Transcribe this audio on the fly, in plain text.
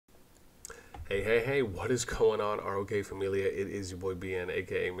Hey, what is going on, RoK Familia? It is your boy BN,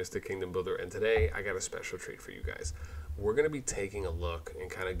 aka Mr. Kingdom Builder, and today I got a special treat for you guys. We're going to be taking a look and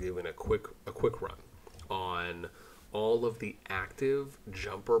kind of giving a quick run on all of the active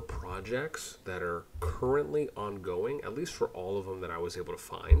jumper projects that are currently ongoing, at least for all of them that I was able to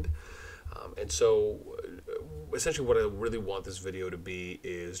find. And so essentially what I really want this video to be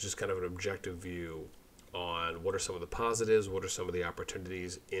is just kind of an objective view on what are some of the positives, what are some of the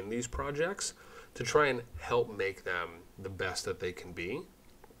opportunities in these projects to try and help make them the best that they can be,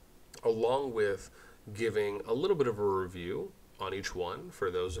 along with giving a little bit of a review on each one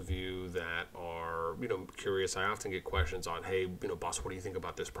for those of you that are, curious. I often get questions on, hey, boss, what do you think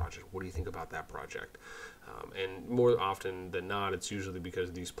about this project? What do you think about that project? And more often than not, it's usually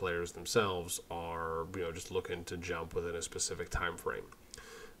because these players themselves are, just looking to jump within a specific time frame.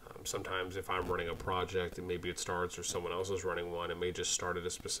 Sometimes if I'm running a project and maybe it starts or someone else is running one, it may just start at a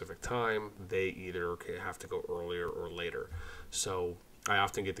specific time. They either have to go earlier or later. So I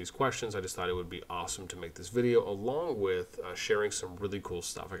often get these questions. I just thought it would be awesome to make this video along with sharing some really cool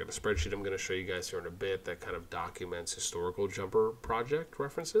stuff. I got a spreadsheet I'm going to show you guys here in a bit that kind of documents historical jumper project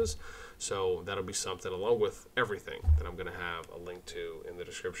references. So that'll be something along with everything that I'm going to have a link to in the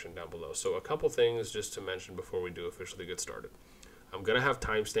description down below. So a couple things just to mention before we do officially get started. I'm going to have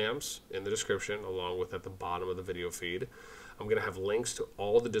timestamps in the description along with at the bottom of the video feed. I'm going to have links to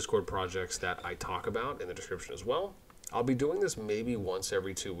all the Discord projects that I talk about in the description as well. I'll be doing this maybe once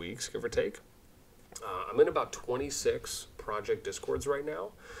every 2 weeks, give or take. I'm in about 26 project Discords right now.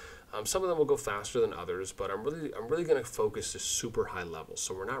 Some of them will go faster than others, but I'm really going to focus to super high levels.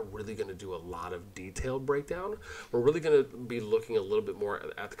 So we're not really going to do a lot of detailed breakdown. We're really going to be looking a little bit more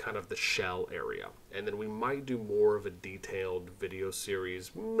at kind of the shell area. And then we might do more of a detailed video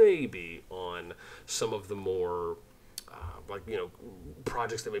series, maybe on some of the more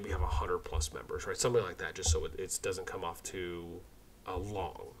projects that maybe have 100+ members, right? Something like that, just so it doesn't come off too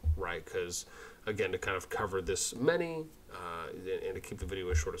long, right? Because again, to kind of cover this many and to keep the video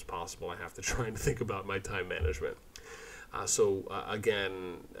as short as possible, I have to try and think about my time management.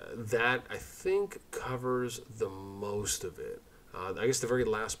 Again, that I think covers the most of it. I guess the very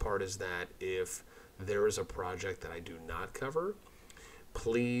last part is that if there is a project that I do not cover,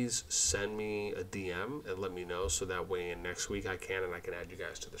 please send me a DM and let me know so that way in next week I can add you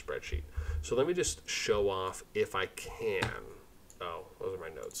guys to the spreadsheet. So let me just show off if I can. Oh, those are my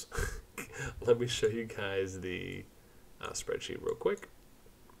notes. Let me show you guys the spreadsheet real quick,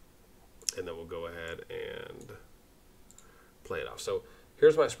 and then we'll go ahead and play it off. So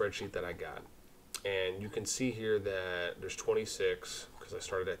here's my spreadsheet that I got, and you can see here that there's 26 because I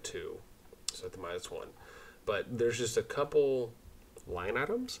started at 2, so at the -1. But there's just a couple line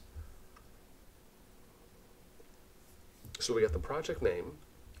items. So we got the project name,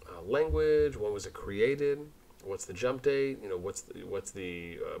 language, when was it created, what's the jump date, what's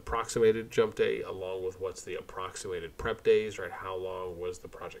the approximated jump date, along with what's the approximated prep days, right? How long was the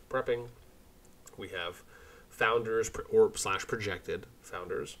project prepping? We have founders or / projected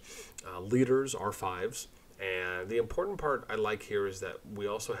founders, leaders, R5s, and the important part I like here is that we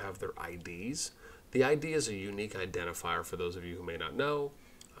also have their IDs. The ID is a unique identifier for those of you who may not know.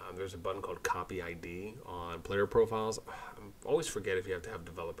 There's a button called Copy ID on player profiles. I always forget if you have to have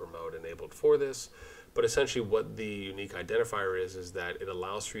developer mode enabled for this, but essentially what the unique identifier is that it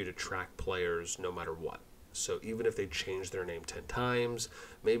allows for you to track players no matter what. So even if they change their name 10 times,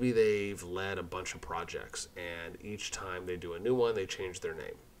 maybe they've led a bunch of projects and each time they do a new one, they change their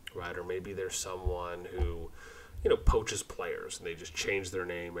name, right? Or maybe there's someone who poaches players and they just change their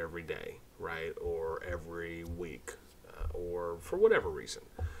name every day, right? Or every week, or for whatever reason.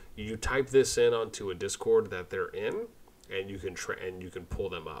 You type this in onto a Discord that they're in, and you can pull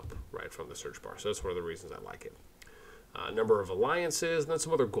them up right from the search bar. So that's one of the reasons I like it. Number of alliances, and then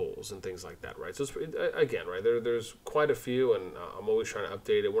some other goals and things like that, right? So it's, again, right, there's quite a few, and I'm always trying to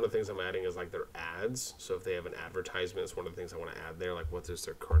update it. One of the things I'm adding is like their ads. So if they have an advertisement, it's one of the things I want to add there, like what does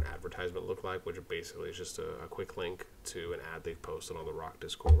their current advertisement look like, which basically is just a quick link to an ad they've posted on the RoK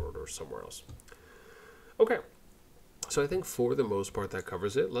Discord or somewhere else. Okay. So I think for the most part that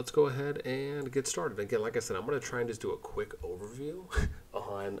covers it. Let's go ahead and get started. Again, like I said, I'm going to try and just do a quick overview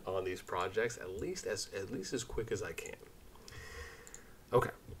on these projects, at least as quick as I can. Okay,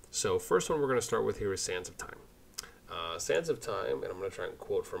 so first one we're going to start with here is Sands of Time. Sands of Time, and I'm going to try and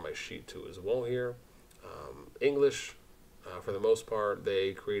quote from my sheet too as well here. English, for the most part,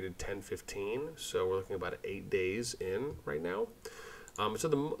 they created 10/15, so we're looking about 8 days in right now. So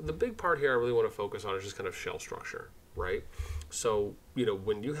the big part here I really want to focus on is just kind of shell structure, right? So,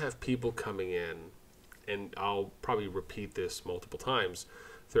 when you have people coming in, and I'll probably repeat this multiple times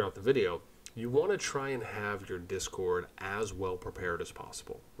throughout the video, you want to try and have your Discord as well prepared as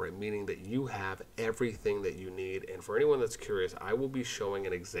possible, right? Meaning that you have everything that you need. And for anyone that's curious, I will be showing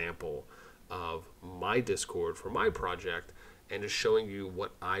an example of my Discord for my project and just showing you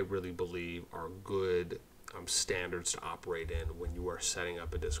what I really believe are good standards to operate in when you are setting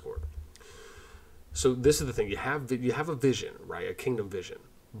up a Discord. So this is the thing, you have a vision, right? A kingdom vision.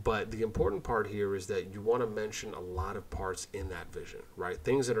 But the important part here is that you want to mention a lot of parts in that vision, right?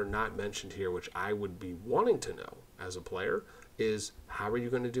 Things that are not mentioned here, which I would be wanting to know as a player, is how are you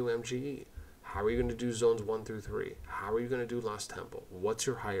going to do MGE? How are you going to do zones 1 through 3? How are you going to do Lost Temple? What's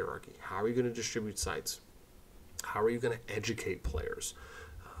your hierarchy? How are you going to distribute sites? How are you going to educate players,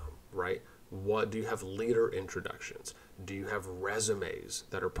 right? What do you have leader introductions? Do you have resumes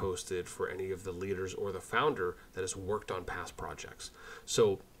that are posted for any of the leaders or the founder that has worked on past projects?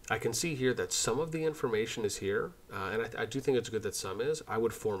 So I can see here that some of the information is here, and I do think it's good that some is. I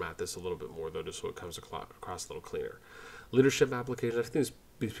would format this a little bit more, though, just so it comes across a little cleaner. Leadership applications, I think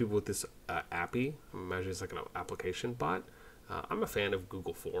these people with this appy, I imagine it's like an application bot. I'm a fan of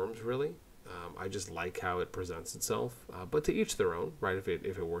Google Forms, really. I just like how it presents itself, but to each their own, right, if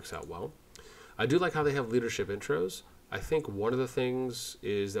it works out well. I do like how they have leadership intros. I think one of the things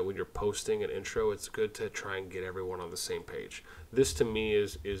is that when you're posting an intro, it's good to try and get everyone on the same page. This to me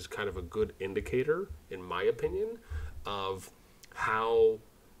is kind of a good indicator, in my opinion, of how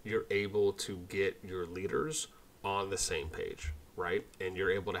you're able to get your leaders on the same page, right? And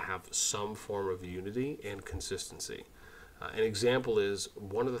you're able to have some form of unity and consistency. An example is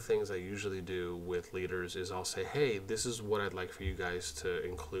one of the things I usually do with leaders is I'll say, hey, this is what I'd like for you guys to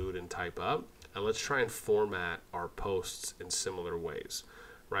include and type up. And let's try and format our posts in similar ways,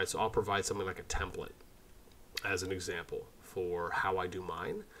 right? So I'll provide something like a template as an example for how I do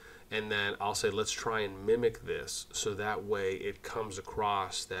mine. And then I'll say, let's try and mimic this so that way it comes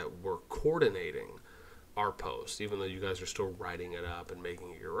across that we're coordinating our post, even though you guys are still writing it up and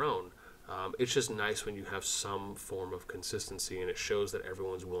making it your own. It's just nice when you have some form of consistency and it shows that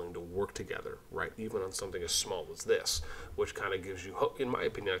everyone's willing to work together, right? Even on something as small as this, which kind of gives you hope, in my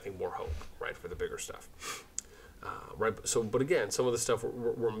opinion, I think more hope, right, for the bigger stuff. Right. So, but again, some of the stuff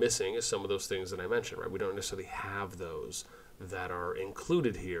we're missing is some of those things that I mentioned, right? We don't necessarily have those that are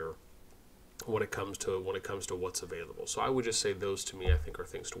included here when it comes to what's available. So I would just say those to me, I think, are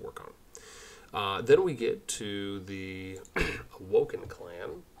things to work on. Then we get to the Awoken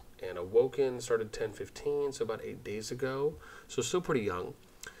clan. And Awoken started 10/15, so about 8 days ago. So still pretty young.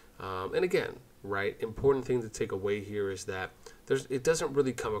 And again, right, important thing to take away here is that it doesn't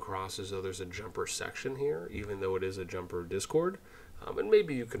really come across as though there's a jumper section here, even though it is a jumper Discord. And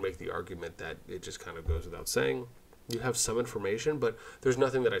maybe you could make the argument that it just kind of goes without saying. You have some information, but there's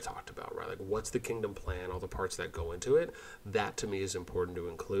nothing that I talked about, right? Like what's the kingdom plan, all the parts that go into it. That to me is important to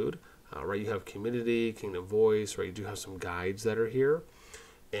include. Right, you have community, kingdom voice, right? You do have some guides that are here.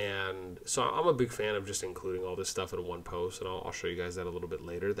 And so I'm a big fan of just including all this stuff in one post, and I'll show you guys that a little bit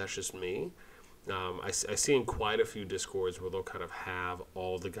later. That's just me. I see in quite a few Discords where they'll kind of have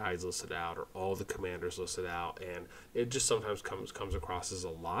all the guides listed out or all the commanders listed out, and it just sometimes comes across as a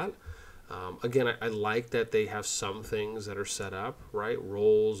lot. Again, I like that they have some things that are set up, right?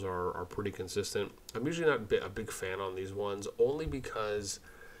 Roles are pretty consistent. I'm usually not a big fan on these ones, only because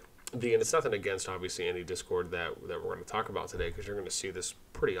and it's nothing against, obviously, any Discord that we're going to talk about today, because you're going to see this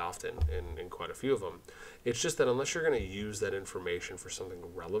pretty often in quite a few of them. It's just that unless you're going to use that information for something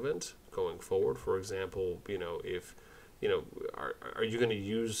relevant going forward, for example, if, are you going to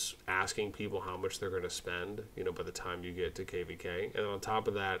use asking people how much they're going to spend, by the time you get to KVK? And on top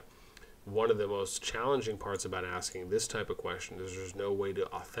of that, one of the most challenging parts about asking this type of question is there's no way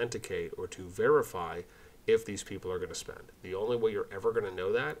to authenticate or to verify if these people are going to spend. The only way you're ever going to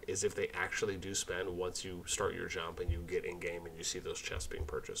know that is if they actually do spend once you start your jump and you get in game and you see those chests being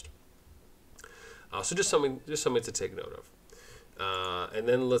purchased. So just something to take note of. And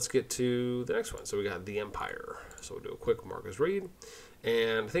then let's get to the next one. So we got the Empire. So we'll do a quick Marcus read.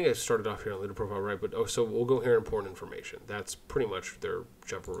 And I think I started off here on leader profile, right? But so we'll go here important information. That's pretty much their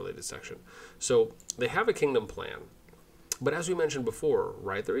jumper related section. So they have a kingdom plan. But as we mentioned before,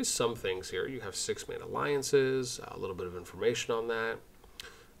 right, there is some things here. You have 6-man alliances, a little bit of information on that.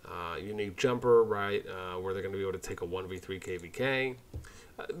 Unique jumper, right, where they're going to be able to take a 1v3 KVK.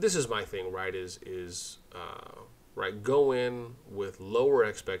 This is my thing, right, right, go in with lower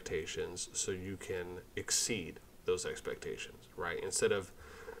expectations so you can exceed those expectations, right? Instead of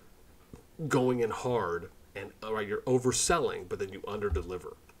going in hard and, right, you're overselling, but then you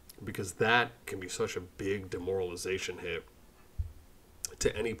underdeliver. Because that can be such a big demoralization hit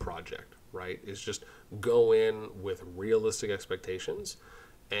to any project, right? Is just go in with realistic expectations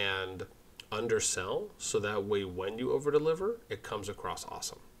and undersell, so that way when you over deliver, it comes across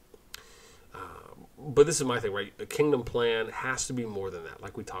awesome. But this is my thing, right? A kingdom plan has to be more than that,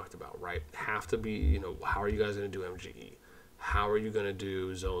 like we talked about, right? Have to be, you know, how are you guys going to do MGE? How are you going to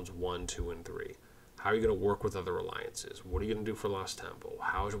do zones 1, 2, and 3? How are you going to work with other alliances? What are you going to do for Lost Temple?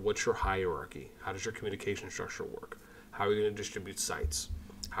 What's your hierarchy? How does your communication structure work? How are you going to distribute sites?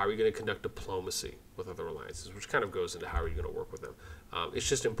 How are you going to conduct diplomacy with other alliances? Which kind of goes into how are you going to work with them. It's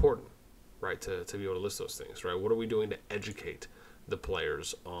just important, right, to be able to list those things, right? What are we doing to educate the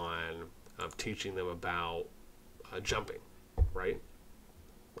players on teaching them about jumping, right?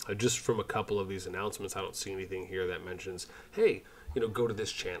 Just from a couple of these announcements, I don't see anything here that mentions, hey, you know, go to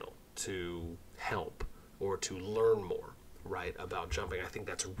this channel to help or to learn more, right, about jumping. I think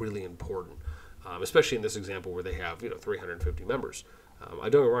that's really important, especially in this example where they have, you know, 350 members. I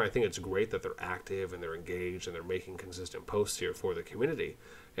don't get me wrong, I think it's great that they're active and they're engaged and they're making consistent posts here for the community.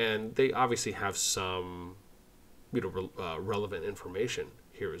 And they obviously have some, you know, relevant information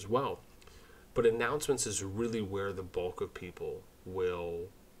here as well. But announcements is really where the bulk of people will,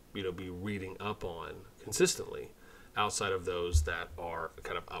 you know, be reading up on consistently, outside of those that are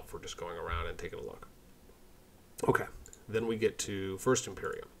kind of up for just going around and taking a look. Okay, then we get to First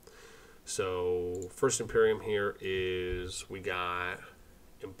Imperium. So First Imperium here is, we got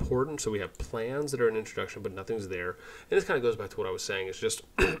important, so we have plans that are an introduction, but nothing's there. And this kind of goes back to what I was saying. It's just,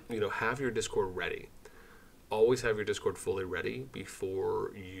 you know, have your Discord ready. Always have your Discord fully ready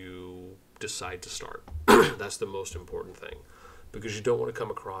before you decide to start. That's the most important thing, because you don't want to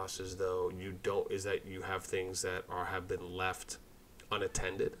come across as though you have things that have been left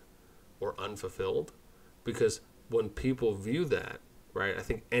unattended or unfulfilled. Because when people view that, right, I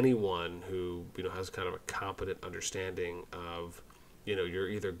think anyone who, you know, has kind of a competent understanding of, you know, you're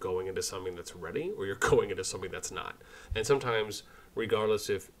either going into something that's ready or you're going into something that's not. And sometimes, regardless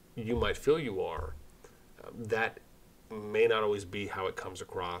if you might feel you are, that may not always be how it comes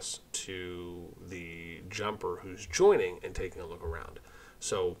across to the jumper who's joining and taking a look around.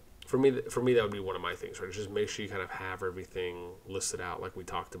 So for me, that would be one of my things, right? Just make sure you kind of have everything listed out like we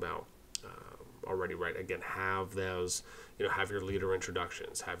talked about already, right? Again, have those, you know, have your leader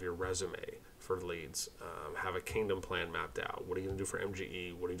introductions, have your resume for leads, have a kingdom plan mapped out. What are you going to do for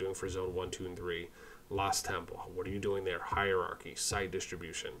MGE? What are you doing for zone 1, 2, and 3? Lost Temple. What are you doing there? Hierarchy, site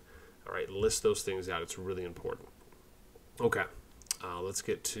distribution. All right, list those things out. It's really important. Okay, let's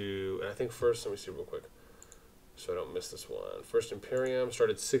get to, and I think first, let me see real quick so I don't miss this one. First Imperium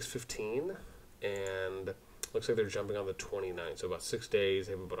started 6/15, and looks like they're jumping on the 29th, so about 6 days.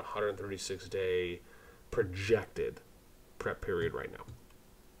 They have about 136-day projected prep period right now.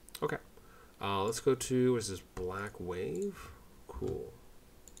 Okay, let's go to, what is this, Black Wave? Cool.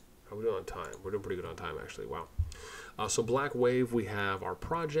 How are we doing on time? We're doing pretty good on time, actually. Wow. So Black Wave, we have our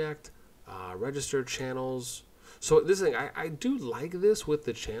project, registered channels. So this thing, I do like this with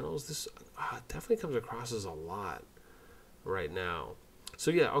the channels. This definitely comes across as a lot right now. So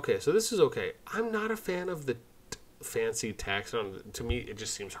yeah, okay, so this is okay. I'm not a fan of the fancy text. To me, it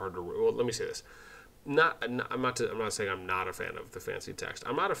just seems hard to read. Well, let me say this. I'm not saying I'm not a fan of the fancy text.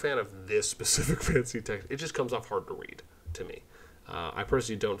 I'm not a fan of this specific fancy text. It just comes off hard to read to me. I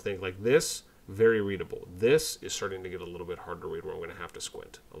personally don't think, like this, very readable. This is starting to get a little bit hard to read, where I'm going to have to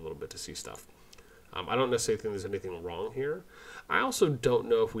squint a little bit to see stuff. I don't necessarily think there's anything wrong here. I also don't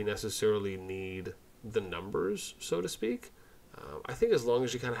know if we necessarily need the numbers, so to speak. I think as long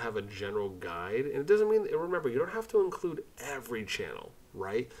as you kind of have a general guide, and it doesn't mean, remember, you don't have to include every channel,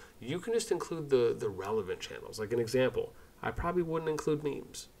 right? You can just include the relevant channels. Like an example, I probably wouldn't include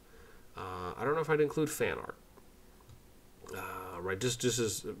memes. I don't know if I'd include fan art. Right, just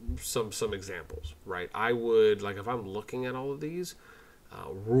as some examples, right? I would, like, if I'm looking at all of these,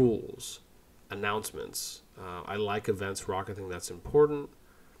 rules, announcements, I like events, RoK, I think that's important,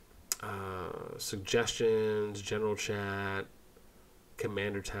 suggestions, general chat,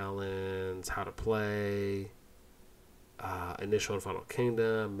 commander talents, how to play, initial and final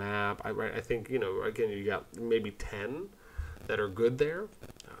kingdom, map. I think, you know, again, you got maybe 10 that are good there.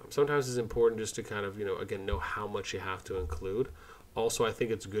 Sometimes it's important just to kind of, you know, again, know how much you have to include. Also, I think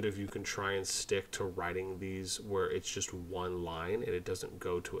it's good if you can try and stick to writing these where it's just one line and it doesn't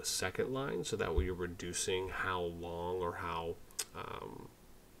go to a second line, so that way you're reducing how long or how,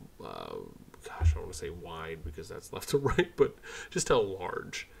 gosh, I don't want to say wide because that's left to right, but just how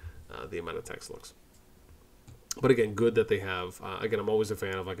large the amount of text looks. But again, good that they have, again, I'm always a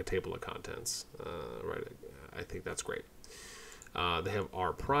fan of like a table of contents, right? I think that's great. They have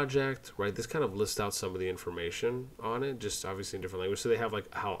our project, right? This kind of lists out some of the information on it, just obviously in different language. So they have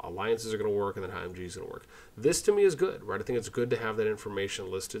like how alliances are going to work and then how MG is going to work. This to me is good, right? I think it's good to have that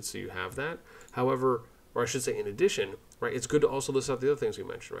information listed so you have that. However, or I should say in addition, right, it's good to also list out the other things we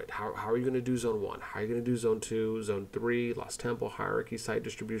mentioned, right? How are you going to do zone 1? How are you going to do zone 2, zone 3, lost tempo, hierarchy, site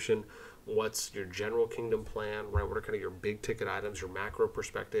distribution? What's your general kingdom plan, right? What are kind of your big ticket items, your macro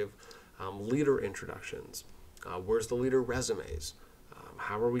perspective, leader introductions? Where's the leader resumes?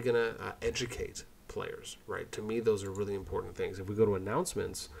 How are we going to educate players, right? To me, those are really important things. If we go to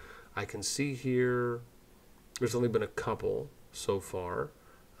announcements, I can see here there's only been a couple so far.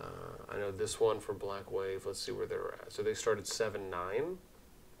 I know this one for Black Wave, let's see where they're at. So they started 7/9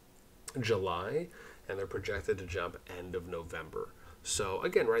 July, and they're projected to jump end of November. So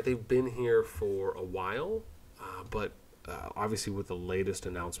again, right, they've been here for a while, but obviously with the latest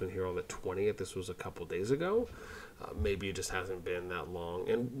announcement here on the 20th, this was a couple days ago, maybe it just hasn't been that long.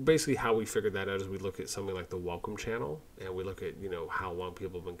 And basically how we figured that out is we look at something like the welcome channel, and we look at, you know, how long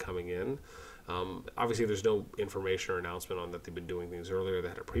people have been coming in. Obviously there's no information or announcement on that they've been doing things earlier. They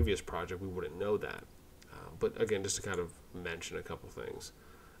had a previous project, we wouldn't know that. But again, just to kind of mention a couple things.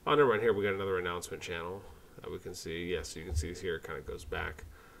 Oh, never mind, here we got another announcement channel. We can see, yes, you can see here it kind of goes back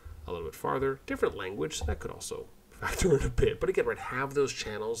a little bit farther. Different language, so that could also factor in a bit. But again, right, have those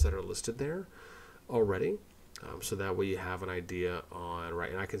channels that are listed there already. So that way you have an idea on,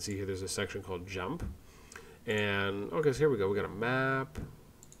 right, and I can see here there's a section called Jump. And, okay, so here we go. We got a map,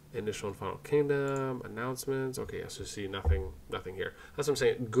 initial and final kingdom, announcements. Okay, yeah, so see nothing here. That's what I'm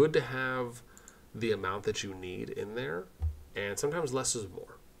saying. Good to have the amount that you need in there, and sometimes less is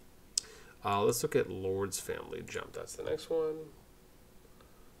more. Let's look at Lord's Family Jump. That's the next one.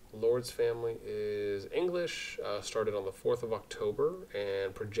 Lord's Family is English, started on the 4th of October,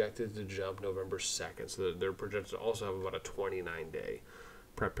 and projected to jump November 2nd. So they're projected to also have about a 29-day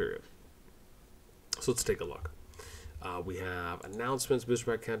prep period. So let's take a look. We have announcements, booster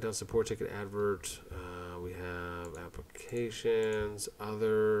pack countdown, support ticket advert. We have applications,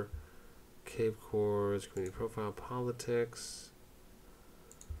 other, cave cores, community profile, politics.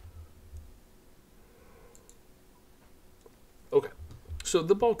 Okay, so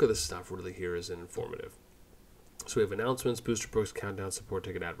the bulk of this stuff really here is informative. So we have announcements, booster books, countdown, support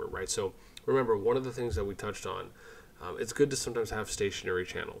ticket advert, right? So remember, one of the things that we touched on, it's good to sometimes have stationary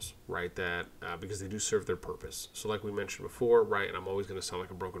channels, right? That because they do serve their purpose. So like we mentioned before, right? And I'm always going to sound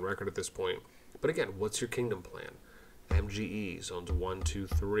like a broken record at this point. But again, what's your kingdom plan? MGE, zones 1, 2,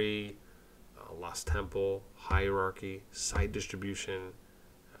 3, Lost Temple, hierarchy, site distribution,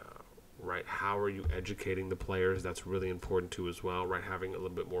 right? How are you educating the players? That's really important too as well, right? Having a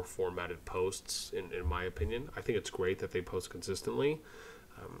little bit more formatted posts, in my opinion. I think it's great that they post consistently.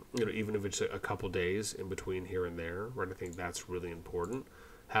 You know, even if it's a couple days in between here and there, right? I think that's really important.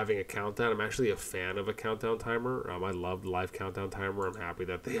 Having a countdown, I'm actually a fan of a countdown timer. I love the live countdown timer. I'm happy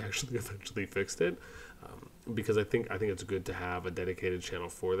that they actually eventually fixed it, because I think it's good to have a dedicated channel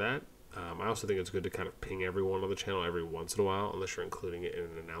for that. I also think it's good to kind of ping everyone on the channel every once in a while, unless you're including it in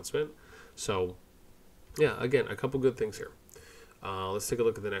an announcement. So, yeah, again, a couple good things here. Let's take a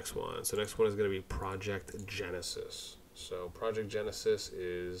look at the next one. So next one is going to be Project Genesis. So Project Genesis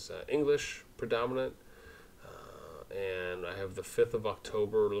is English predominant, and I have the 5th of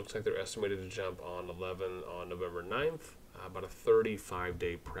October. It looks like they're estimated to jump on November 9th, about a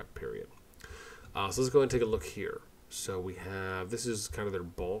 35-day prep period. So let's go ahead and take a look here. So we have, this is kind of their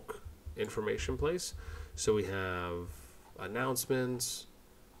bulk information place. So we have announcements.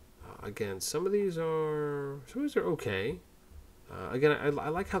 Again, some of these are okay. Again, I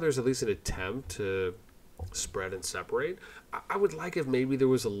like how there's at least an attempt to spread and separate. I would like if maybe there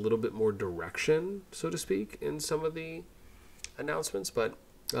was a little bit more direction, so to speak, in some of the announcements. But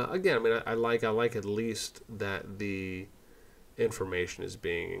again, I mean, I like at least that the information is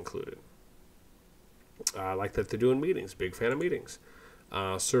being included. I like that they're doing meetings. Big fan of meetings.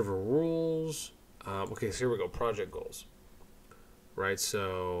 Server rules. Okay, so here we go. Project goals. Right,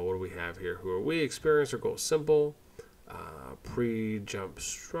 so what do we have here? Who are we? Experience or goal simple. Pre-jump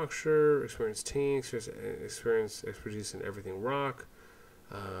structure. Experience team. Experience expertise in everything RoK.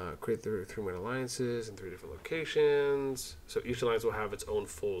 Create 3 main alliances in 3 different locations. So each alliance will have its own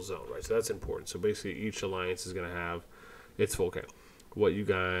full zone, right? So that's important. So basically each alliance is going to have its full, okay. Why you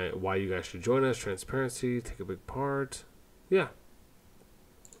guys should join us, transparency, take a big part. Yeah.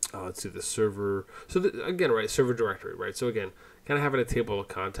 Let's see the server. So again, right, server directory, right? So again, kind of having a table of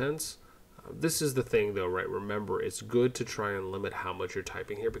contents. This is the thing though, right? Remember, it's good to try and limit how much you're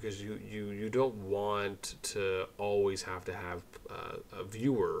typing here, because you don't want to always have to have a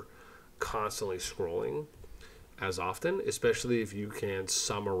viewer constantly scrolling. as often, especially if you can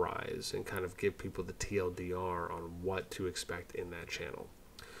summarize and kind of give people the TLDR on what to expect in that channel.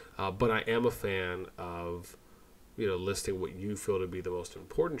 But I am a fan of, listing what you feel to be the most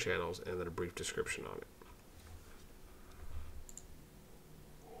important channels and then a brief description on it.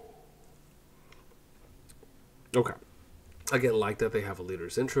 Okay. Again, like that they have a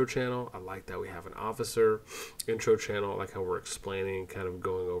leader's intro channel. I like that we have an officer intro channel. I like how we're explaining, kind of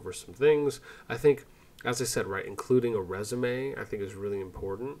going over some things. I think, as I said, right, including a resume, I think is really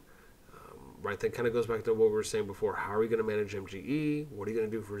important. Right, that kind of goes back to what we were saying before. How are we going to manage MGE? What are you going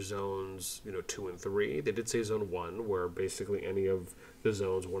to do for zones, 2 and 3? They did say zone 1, where basically any of the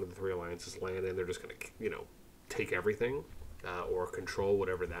zones, one of the 3 alliances land in, they're just going to, take everything. Or control,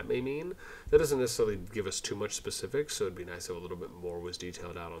 whatever that may mean. That doesn't necessarily give us too much specifics, so it'd be nice if a little bit more was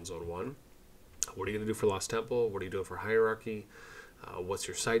detailed out on Zone 1. What are you going to do for Lost Temple? What are you doing for Hierarchy? What's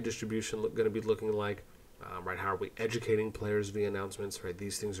your site distribution going to be looking like? Right, how are we educating players via announcements? Right,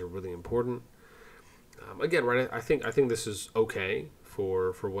 these things are really important. Again, right, I think this is okay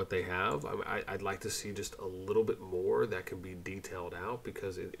for what they have. I'd like to see just a little bit more that can be detailed out,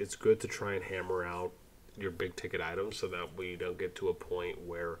 because it's good to try and hammer out your big ticket items so that we don't get to a point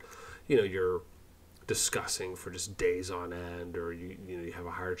where you're discussing for just days on end, or you have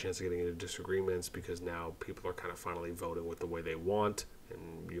a higher chance of getting into disagreements because now people are kind of finally voting with the way they want,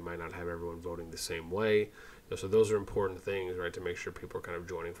 and you might not have everyone voting the same way. So those are important things, right, to make sure people are kind of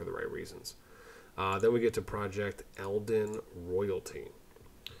joining for the right reasons. Then we get to Project Elden Royalty.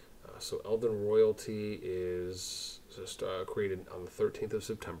 So Elden Royalty is just created on the 13th of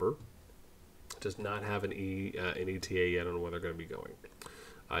September. Does not have an ETA yet on when they're going to be going.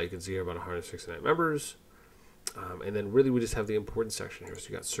 You can see here about 169 members. And then really we just have the important section here. So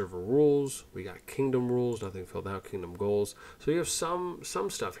you got server rules, we got kingdom rules, nothing filled out, kingdom goals. So you have some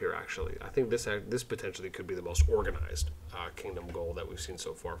stuff here actually. I think this potentially could be the most organized kingdom goal that we've seen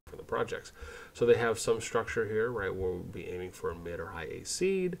so far from the projects. So they have some structure here, right, where we'll be aiming for a mid or high A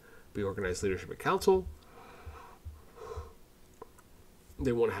seed, be organized leadership and council.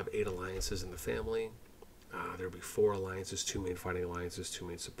 They want to have 8 alliances in the family. There'll be 4 alliances, 2 main fighting alliances, 2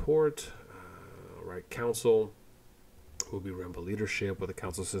 main support. Right, council will be run by leadership with a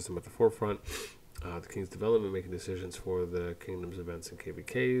council system at the forefront. The king's development, making decisions for the kingdom's events and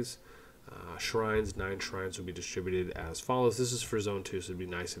KVKs. Shrines, 9 shrines will be distributed as follows. This is for Zone 2, so it'd be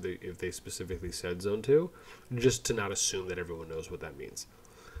nice if they specifically said Zone 2, just to not assume that everyone knows what that means.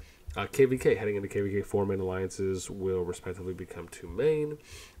 KVK, heading into KVK, 4 main alliances will respectively become 2 main.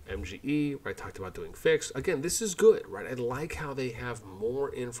 MGE, right, talked about doing fix. Again, this is good, right? I like how they have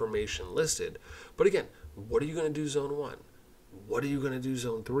more information listed. But again, what are you going to do Zone 1? What are you going to do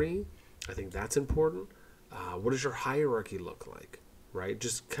Zone 3? I think that's important. What does your hierarchy look like, right?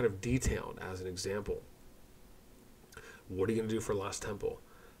 Just kind of detailed as an example. What are you going to do for Lost Temple?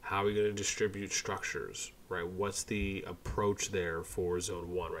 How are you going to distribute structures, right? What's the approach there for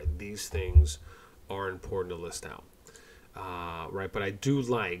Zone 1, right? These things are important to list out, right? But I do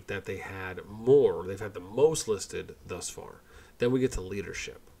like that they had more. They've had the most listed thus far. Then we get to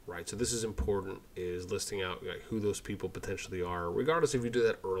leadership, right? So this is important, is listing out who those people potentially are, regardless if you do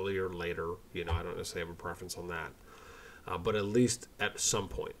that earlier or later. I don't necessarily have a preference on that. But at least at some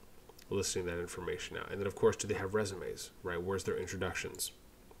point, listing that information out. And then, of course, do they have resumes, right? Where's their introductions?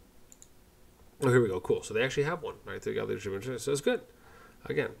 Oh, here we go. Cool. So they actually have one, right? They got leadership introduction. So it's good.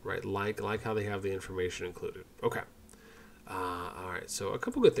 Again, right? Like how they have the information included. Okay. All right. So a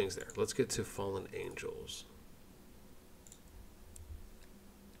couple good things there. Let's get to Fallen Angels.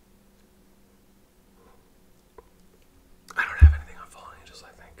 I don't have anything on Fallen Angels,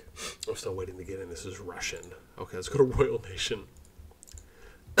 I think. I'm still waiting to get in. This is Russian. Okay, let's go to Royal Nation.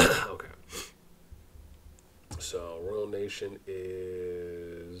 Okay. So Royal Nation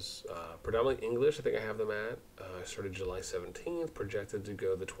is predominantly English. I think I have them at. I started July 17th, projected to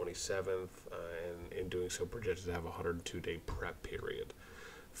go the 27th, and in doing so projected to have a 102-day prep period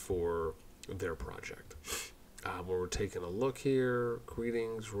for their project. Where we're taking a look here,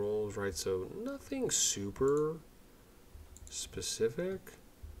 greetings, roles, right? So nothing super specific.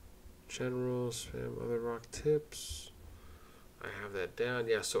 General, spam, other RoK tips. I have that down.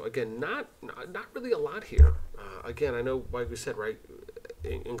 Yeah, so again, not really a lot here. Again, I know, like we said, right,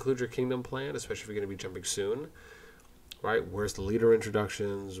 include your kingdom plan, especially if you're going to be jumping soon, right? Where's the leader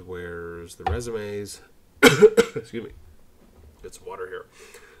introductions? Where's the resumes? Excuse me. Get some water here.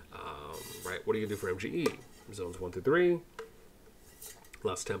 Right, what are you going to do for MGE? Zones 1 through 3.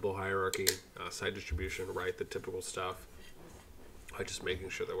 Lost Temple hierarchy, site distribution, right, the typical stuff. Just making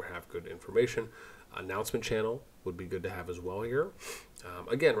sure that we have good information. Announcement channel, would be good to have as well here.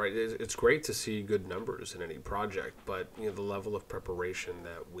 Again, right, it's great to see good numbers in any project, but the level of preparation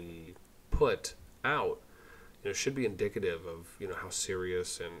that we put out, should be indicative of how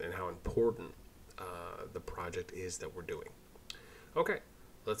serious and how important the project is that we're doing. Okay,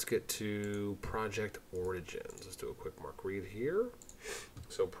 let's get to project origins. Let's do a quick mark read here.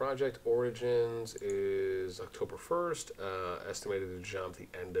 So project origins is October 1st, estimated to jump the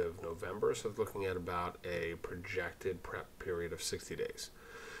end of November. So looking at about a projected prep period of 60 days.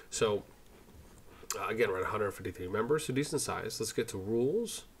 So again, we're at 153 members, so decent size. Let's get to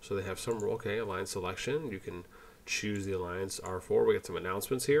rules. So they have some rule. Okay, alliance selection. You can choose the alliance R4. We got some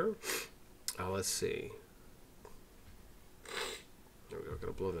announcements here. Let's see. There we go.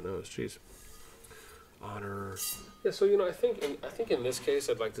 Gotta blow the nose. Jeez. Honor. Yeah. So I think in this case,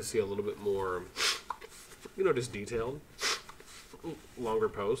 I'd like to see a little bit more, just detailed, longer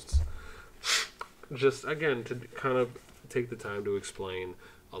posts. Just again to kind of take the time to explain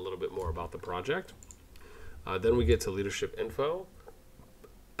a little bit more about the project. Then we get to leadership info.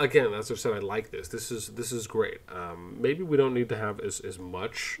 Again, as I said, I like this. This is great. Maybe we don't need to have as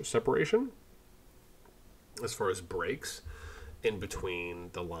much separation as far as breaks in between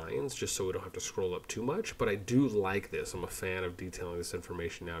the lines, just so we don't have to scroll up too much. But I do like this. I'm a fan of detailing this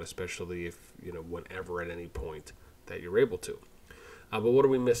information out, especially if whenever at any point that you're able to. But what are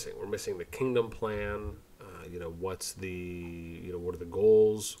we missing? We're missing the kingdom plan. What's the what are the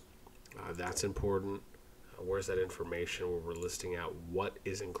goals? That's important. Where's that information where we're listing out what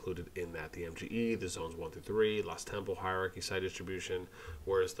is included in that? The MGE, the zones 1 through 3, Lost Temple hierarchy, site distribution.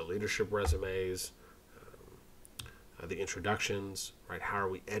 Where's the leadership resumes? The introductions, right? How are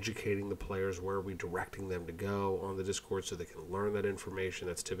we educating the players? Where are we directing them to go on the Discord so they can learn that information?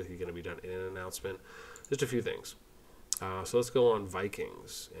 That's typically going to be done in an announcement. Just a few things. So let's go on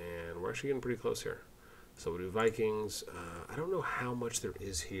Vikings, and we're actually getting pretty close here. So we'll do Vikings. I don't know how much there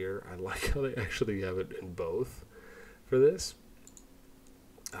is here. I like how they actually have it in both for this.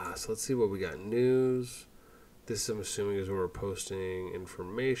 So let's see what we got. News. This, I'm assuming, is where we're posting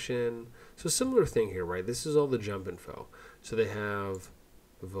information. So similar thing here, right? This is all the jump info. So they have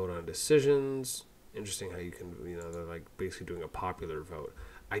vote on decisions. Interesting how you can, they're like basically doing a popular vote.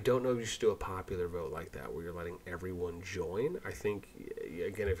 I don't know if you should do a popular vote like that where you're letting everyone join. I think,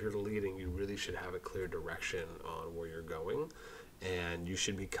 again, if you're leading, you really should have a clear direction on where you're going, and you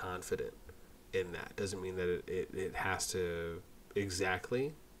should be confident in that. Doesn't mean that it has to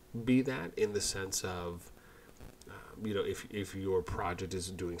exactly be that, in the sense of, if your project is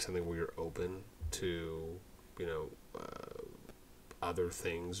doing something where you're open to, other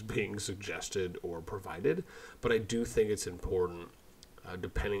things being suggested or provided. But I do think it's important,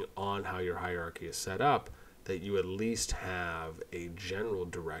 depending on how your hierarchy is set up, that you at least have a general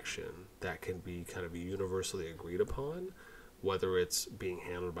direction that can be kind of universally agreed upon, whether it's being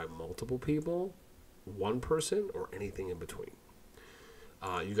handled by multiple people, one person, or anything in between.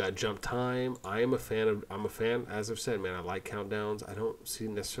 You got jump time. I'm a fan, as I've said, man, I like countdowns. I don't see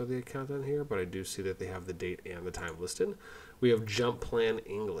necessarily a countdown here, but I do see that they have the date and the time listed. We have jump plan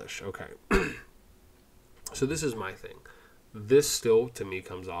English. Okay. So this is my thing. This still, to me,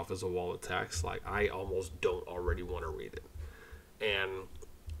 comes off as a wall of text. Like, I almost don't already want to read it. And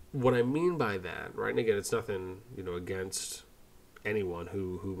what I mean by that, right, and again, it's nothing, against anyone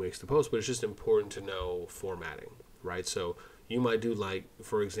who makes the post, but it's just important to know formatting, right? So you might do, like,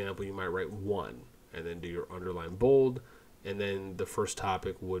 for example, you might write 1 and then do your underline bold, and then the first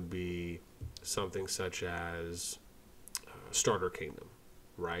topic would be something such as starter kingdom,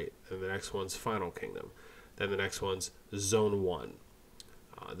 right? And the next one's final kingdom. Then the next one's zone 1.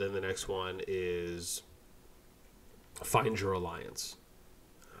 Then the next one is find your alliance.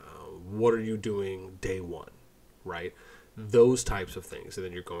 What are you doing day 1, right? Those types of things, and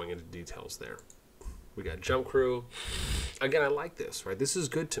then you're going into details there. We got jump crew. Again, I like this, right? This is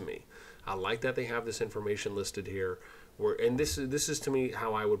good to me. I like that they have this information listed here. And this is to me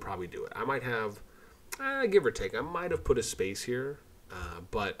how I would probably do it. I might have, give or take, I might have put a space here,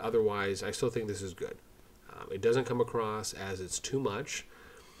 but otherwise, I still think this is good. It doesn't come across as it's too much.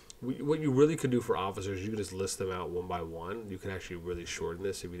 What you really could do for officers, you can just list them out one by one. You can actually really shorten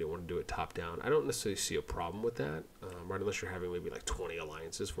this if you didn't want to do it top down. I don't necessarily see a problem with that, right? Unless you're having maybe like 20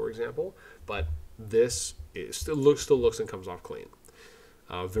 alliances, for example. But this still looks and comes off clean.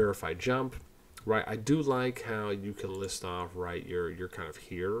 Verified jump, right? I do like how you can list off, right, you're kind of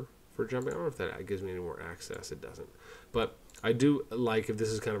here for jumping. I don't know if that gives me any more access. It doesn't. But I do like if this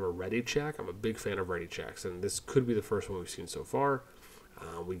is kind of a ready check. I'm a big fan of ready checks, and this could be the first one we've seen so far.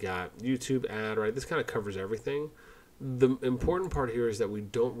 We got YouTube ad, right? This kind of covers everything. The important part here is that we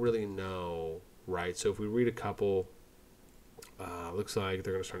don't really know right? So if we read a couple, looks like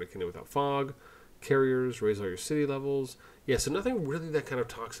they're going to start a kingdom without fog, carriers, raise all your city levels. Yeah, so nothing really that kind of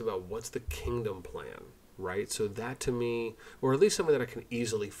talks about what's the kingdom plan, right? So that to me, or at least something that I can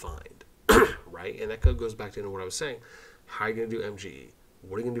easily find, right? And that goes back to what I was saying. How are you going to do MGE?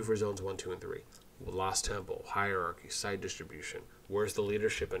 What are you going to do for zones 1, 2, and 3? Lost Temple, hierarchy, site distribution. Where's the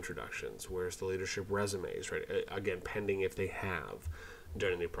leadership introductions? Where's the leadership resumes, right? Again, pending if they have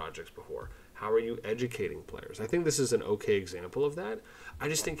done any projects before. How are you educating players? I think this is an okay example of that. I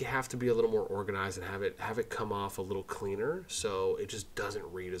just think you have to be a little more organized and have it come off a little cleaner so it just doesn't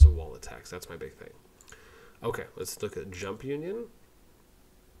read as a wall of text. That's my big thing. Okay, let's look at Jump Union.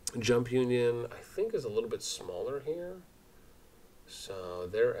 Jump Union, I think, is a little bit smaller here. So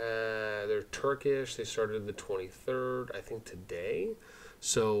they're Turkish. They started the 23rd, I think, today.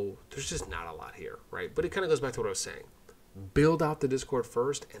 So there's just not a lot here, right? But it kind of goes back to what I was saying. Build out the Discord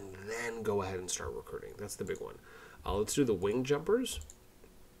first, and then go ahead and start recruiting. That's the big one. Let's do the wing jumpers.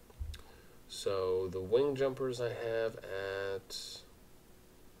 So the wing jumpers I have at...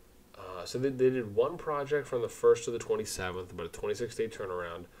 so they did one project from the 1st to the 27th, about a 26-day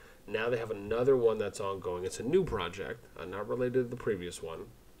turnaround. Now they have another one that's ongoing. It's a new project, not related to the previous one.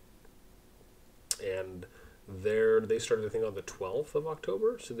 And they started the thing on the 12th of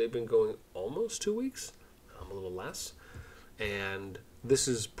October, so they've been going almost 2 weeks, a little less. And this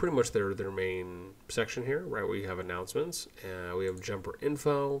is pretty much their main section here, right? We have announcements, we have jumper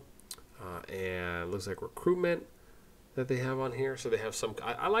info, and it looks like recruitment that they have on here. So they have some,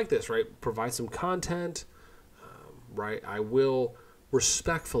 I like this, right? Provide some content, right? I will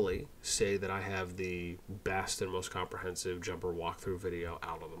respectfully say that I have the best and most comprehensive jumper walkthrough video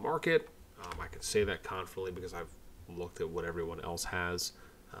out on the market. I can say that confidently because I've looked at what everyone else has,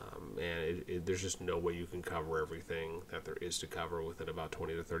 and there's just no way you can cover everything that there is to cover within about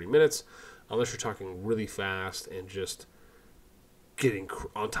 20 to 30 minutes, unless you're talking really fast and just getting,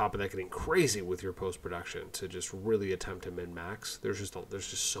 on top of that, getting crazy with your post-production to just really attempt to min-max. There's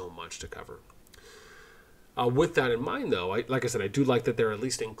just so much to cover. With that in mind, though, like I said, I do like that they're at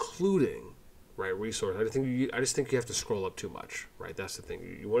least including, right, resource. I just think you have to scroll up too much, right? That's the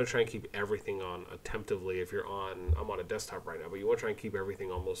thing. You want to try and keep everything on attemptively. If you're on, I'm on a desktop right now, but you want to try and keep everything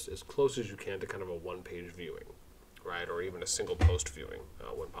almost as close as you can to kind of a one-page viewing, right, or even a single post viewing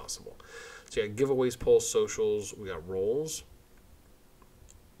when possible. So yeah, giveaways, polls, socials. We got roles.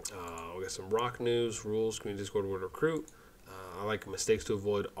 We got some RoK news, rules, community Discord, word recruit. I like mistakes to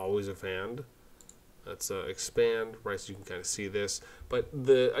avoid. Always a fan. Let's expand, right, so you can kind of see this. But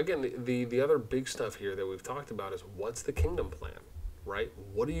the other big stuff here that we've talked about is what's the kingdom plan, right?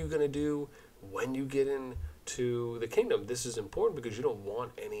 What are you going to do when you get into the kingdom? This is important because you don't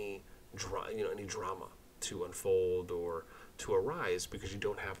want any drama to unfold or to arise because you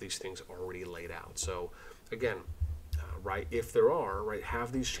don't have these things already laid out. So again, right, if there are, right,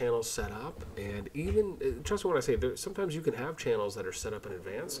 have these channels set up, and even trust me when I say sometimes you can have channels that are set up in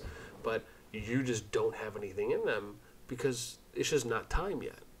advance, but you just don't have anything in them because it's just not time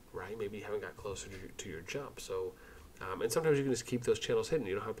yet, right? Maybe you haven't got closer to your jump. So, and sometimes you can just keep those channels hidden.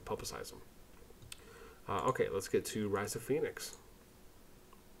 You don't have to publicize them. Okay, let's get to Rise of Phoenix.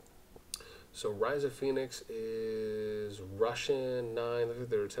 So Rise of Phoenix is Russian 9. I think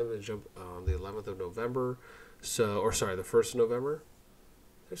they're attempting to jump on the 11th of November. So, or sorry, the 1st of November.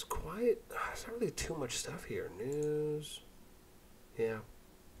 There's not really too much stuff here. News. Yeah.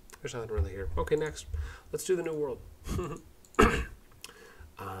 There's nothing really here. Okay, next. Let's do the New World.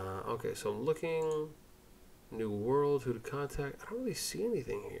 Okay, so I'm looking. New World, who to contact. I don't really see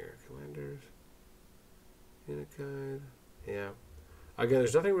anything here. Commanders. Unit guide. Yeah. Again,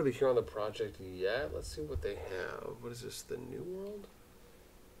 there's nothing really here on the project yet. Let's see what they have. What is this? The New World?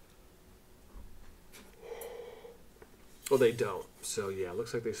 Well, they don't. So, yeah, it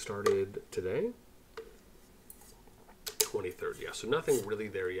looks like they started today. 23rd, yeah. So nothing really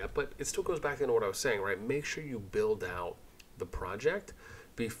there yet, but it still goes back into what I was saying, right? Make sure you build out the project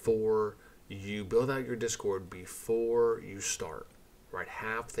before you build out your Discord before you start, right?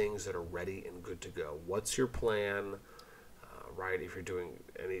 Have things that are ready and good to go. What's your plan, right? If you're doing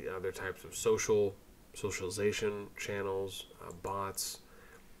any other types of socialization channels, bots,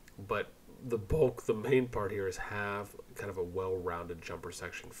 but the main part here is have kind of a well-rounded jumper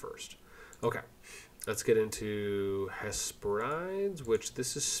section first. Okay. Let's get into Hesperides, which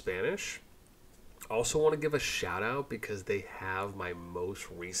this is Spanish. Also want to give a shout out because they have my most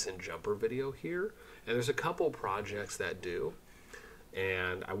recent jumper video here. And there's a couple projects that do.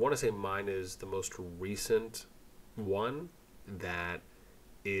 And I want to say mine is the most recent one that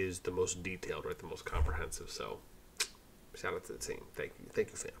is the most detailed, right? The most comprehensive. So shout out to the team. Thank you.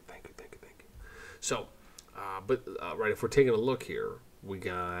 Thank you, fam. Thank you. So, right, if we're taking a look here, we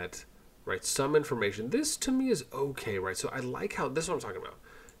got, right, some information. This to me is okay, right? So I like how, this is what I'm talking about.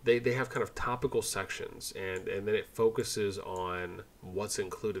 They have kind of topical sections, and then it focuses on what's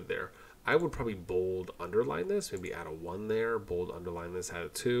included there. I would probably bold underline this, maybe add a 1 there, bold underline this, add a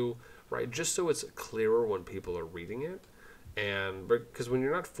 2, right? Just so it's clearer when people are reading it. And because when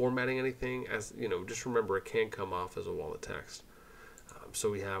you're not formatting anything, as you know, just remember it can come off as a wall of text. So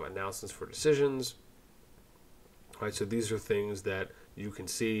we have announcements for decisions. Right, so these are things that you can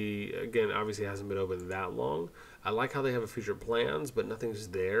see. Again, obviously it hasn't been open that long. I like how they have a future plans, but nothing's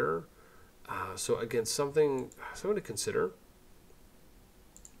there. So again, something to consider.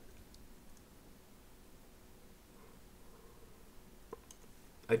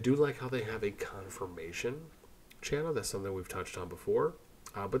 I do like how they have a confirmation channel. That's something we've touched on before.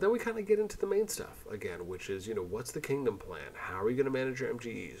 But then we kind of get into the main stuff again, which is, what's the kingdom plan? How are you going to manage your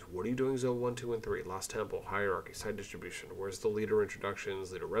MGEs? What are you doing zone 1, 2, and 3? Lost Temple, hierarchy, site distribution. Where's the leader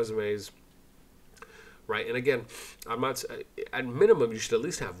introductions, leader resumes? Right, and again, I'm not, at minimum, you should at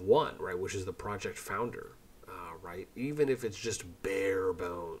least have 1, right, which is the project founder, right? Even if it's just bare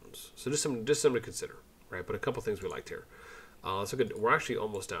bones. So just something to consider, right? But a couple things we liked here. Let's look at, we're actually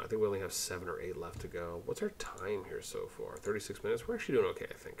almost done. I think we only have 7 or 8 left to go. What's our time here so far? 36 minutes. We're actually doing okay,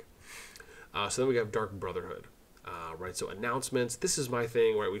 I think. So then we have Dark Brotherhood, right? So announcements. This is my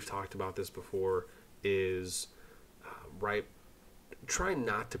thing, right? We've talked about this before. Is right. Try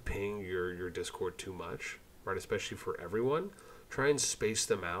not to ping your Discord too much, right? Especially for everyone. Try and space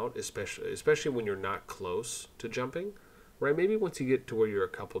them out, especially when you're not close to jumping. Right, maybe once you get to where you're a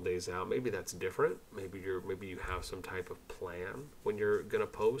couple days out, maybe that's different. Maybe you have some type of plan when you're gonna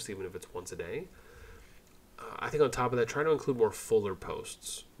post, even if it's once a day. I think on top of that, try to include more fuller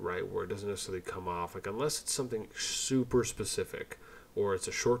posts, right, where it doesn't necessarily come off. Like unless it's something super specific, or it's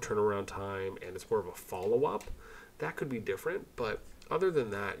a short turnaround time and it's more of a follow up, that could be different. But other than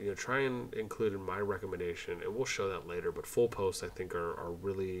that, try and include in my recommendation, and we'll show that later. But full posts I think are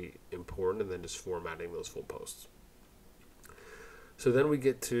really important, and then just formatting those full posts. So then we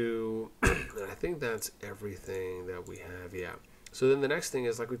get to, and I think that's everything that we have, yeah. So then the next thing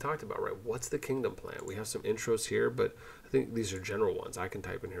is, like we talked about, right, what's the kingdom plan? We have some intros here, but I think these are general ones. I can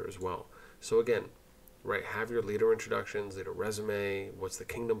type in here as well. So again, right, have your leader introductions, leader resume, what's the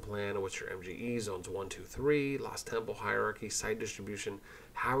kingdom plan, what's your MGE, zones 1, 2, 3, Lost Temple, hierarchy, site distribution.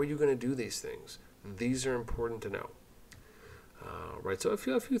 How are you going to do these things? These are important to know. Right, so a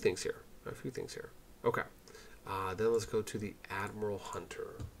few things here. Okay. Then let's go to the Admiral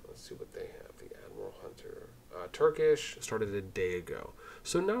Hunter. Let's see what they have. The Admiral Hunter. Turkish, started a day ago.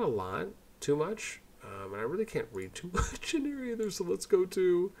 So not a lot, too much. And I really can't read too much in here either. So let's go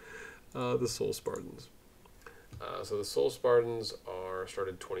to the Soul Spartans. So the Soul Spartans are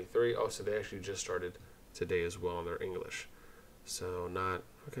started 23. Oh, so they actually just started today as well in their English. So not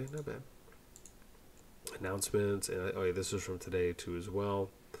bad. Announcements. And yeah, this is from today too as well.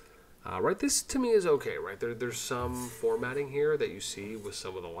 Right, this to me is okay, right? There's some formatting here that you see with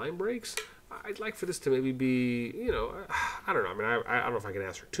some of the line breaks. I'd like for this to maybe be, I don't know. I mean, I don't know if I can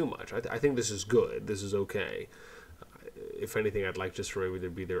ask for too much. I think this is good. This is okay. If anything, I'd like just for maybe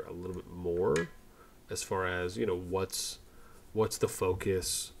to be there a little bit more as far as, what's the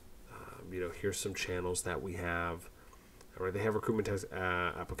focus. Here's some channels that we have. All right, they have recruitment test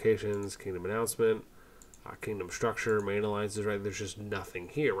applications, kingdom announcement. Kingdom structure, main alliances, right? There's just nothing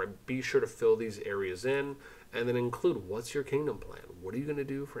here, right? Be sure to fill these areas in, and then include what's your kingdom plan? What are you going to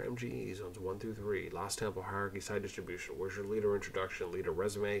do for MGE zones 1 through 3? Lost Temple, hierarchy, site distribution. Where's your leader introduction, leader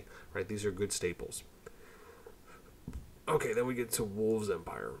resume, right? These are good staples. Okay, then we get to Wolves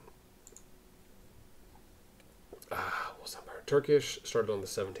Empire. Wolves Empire. Turkish started on the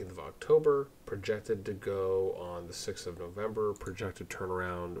 17th of October, projected to go on the 6th of November. Projected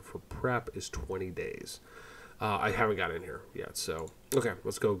turnaround for prep is 20 days. I haven't got in here yet, so okay,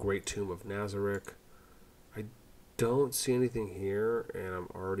 let's go. Great Tomb of Nazareth. I don't see anything here, and I'm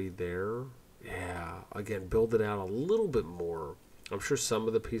already there. Yeah, again, build it out a little bit more. I'm sure some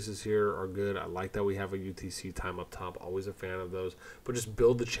of the pieces here are good. I like that we have a UTC time up top. Always a fan of those, but just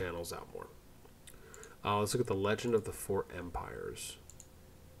build the channels out more. Let's look at the Legend of the Four Empires.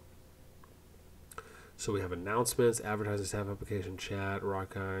 So we have announcements, advertising, staff application, chat,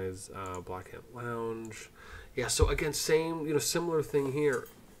 rock guys, Black Hat Lounge. Yeah, so again, same, similar thing here.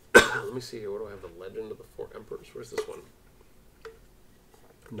 Let me see here. What do I have? The Legend of the Four Emperors. Where's this one?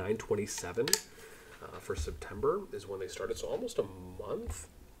 9/27 for September is when they started. So almost a month.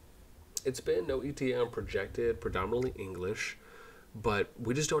 It's been no ETA projected, predominantly English. But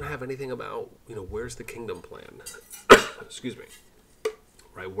we just don't have anything about, where's the kingdom plan? Excuse me.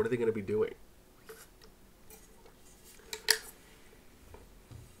 Right, what are they going to be doing?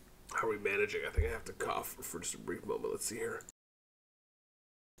 How are we managing? I think I have to cough for just a brief moment. Let's see here.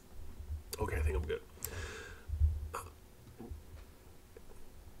 Okay, I think I'm good.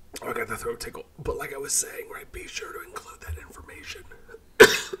 I got the throat tickle. But like I was saying, right, be sure to include that information.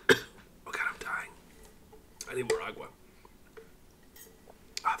 Oh God, I'm dying. I need more agua.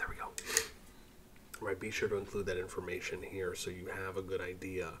 Ah, there we go. Right, be sure to include that information here so you have a good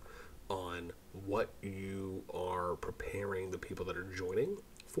idea on what you are preparing the people that are joining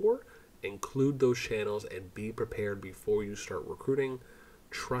for. Include those channels and be prepared before you start recruiting.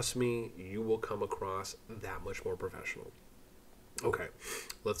 Trust me, you will come across that much more professional. Okay,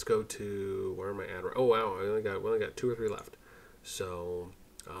 let's go to, where am I at? Oh wow, we only got 2 or 3 left. So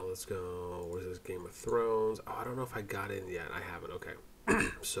let's go. What is this? Game of Thrones. Oh, I don't know if I got in yet. I haven't. Okay,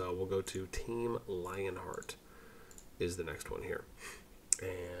 so we'll go to Team Lionheart is the next one here,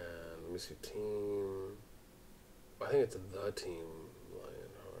 and let me see. Team. I think it's the Team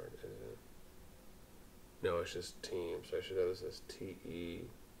Lionheart. Is it? No, it's just team. So I should have this as TE.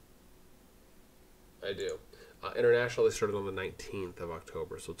 I do. International, they started on the 19th of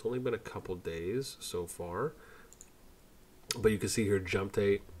October, so it's only been a couple days so far. But you can see here, jump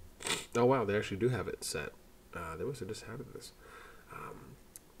date. Oh, wow, they actually do have it set. They must have just had this.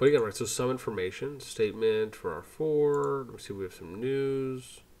 But again, right, so some information. Statement for R4. Let me see, we have some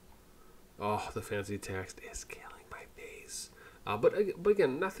news. Oh, the fancy text is killing my face. But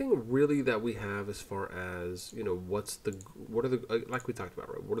again, nothing really that we have as far as, you know, what are the, like we talked about,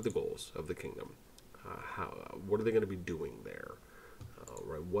 right? What are the goals of the kingdom? What are they going to be doing there?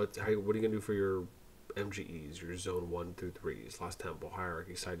 Right? What are you going to do for your MGEs, your zone 1 through 3s, Lost Temple,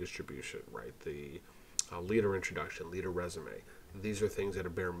 hierarchy, side distribution, right? The leader introduction, leader resume. These are things at a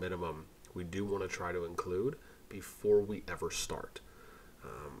bare minimum we do want to try to include before we ever start.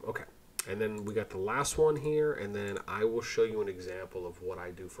 Okay. And then we got the last one here, and then I will show you an example of what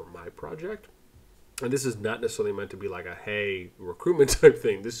I do for my project. And this is not necessarily meant to be like a, hey, recruitment type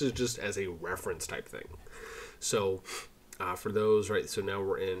thing. This is just as a reference type thing. So for those, right, so now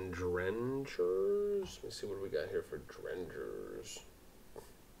we're in Drengers. Let me see what we got here for Drengers.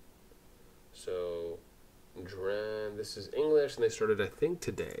 So this is English, and they started, I think,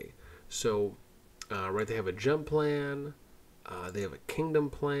 today. So, right, they have a jump plan. They have a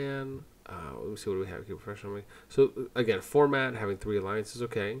kingdom plan. Let me see what we have here professionally. So again, format, having 3 alliances,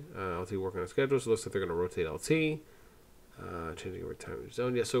 okay. LT working on schedule, so it looks like they're going to rotate LT. Changing over time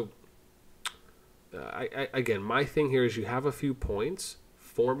zone. Yeah, so again, my thing here is you have a few points,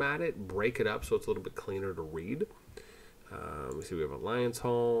 format it, break it up so it's a little bit cleaner to read. Let me see, we have alliance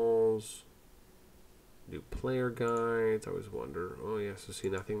halls, new player guides. I always wonder, oh yeah, so see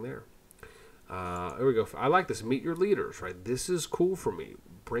nothing there. There we go. I like this. Meet your leaders, right? This is cool for me.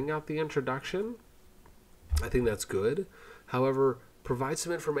 Bring out the introduction. I think that's good. However, provide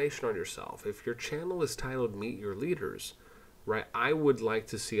some information on yourself. If your channel is titled Meet Your Leaders, right, I would like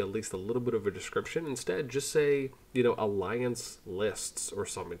to see at least a little bit of a description. Instead, just say, you know, alliance lists or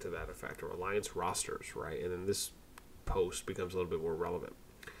something to that effect, or alliance rosters, right? And then this post becomes a little bit more relevant.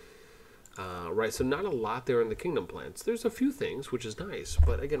 Right, so not a lot there in the kingdom plans. There's a few things, which is nice,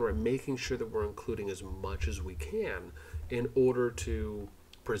 but again, we're making sure that we're including as much as we can in order to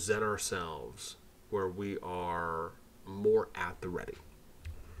present ourselves where we are more at the ready.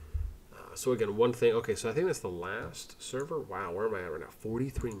 So again, one thing, okay, so I think that's the last server. Wow, where am I at right now?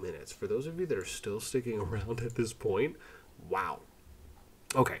 43 minutes. For those of you that are still sticking around at this point, wow.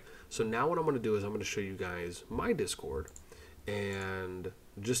 Okay, so now what I'm going to do is I'm going to show you guys my Discord, and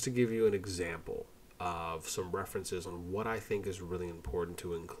just to give you an example of some references on what I think is really important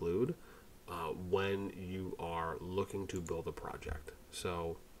to include when you are looking to build a project.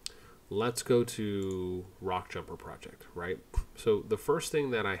 So let's go to Rock Jumper project, right? So the first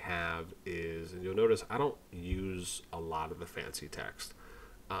thing that I have is, and you'll notice I don't use a lot of the fancy text.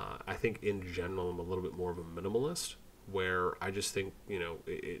 I think in general I'm a little bit more of a minimalist, where I just think, you know,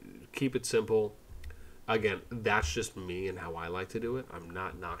 keep it simple. Again, that's just me and how I like to do it. I'm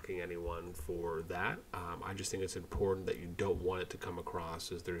not knocking anyone for that. I just think it's important that you don't want it to come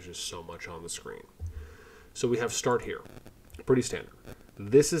across as there's just so much on the screen. So we have start here. Pretty standard.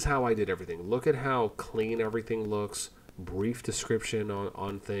 This is how I did everything. Look at how clean everything looks. Brief description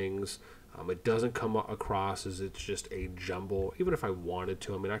on things. It doesn't come across as it's just a jumble. Even if I wanted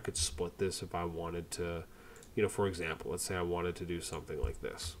to, I mean, I could split this if I wanted to. You know, for example, let's say I wanted to do something like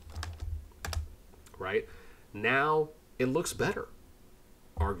this. Right? Now it looks better,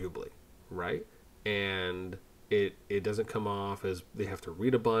 arguably, right? And it doesn't come off as they have to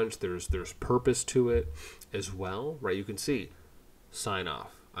read a bunch. There's purpose to it as well, right? You can see sign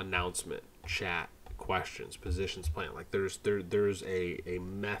off, announcement, chat, questions, positions, plan. Like there's a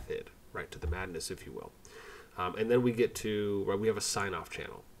method, right, to the madness, if you will. And then we get to, right, we have a sign-off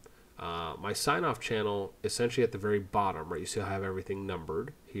channel. My sign-off channel, essentially at the very bottom, right, you see how I have everything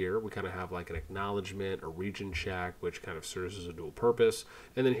numbered here. We kind of have like an acknowledgement, a region check, which kind of serves as a dual purpose.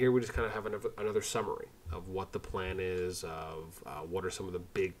 And then here we just kind of have another summary of what the plan is, of what are some of the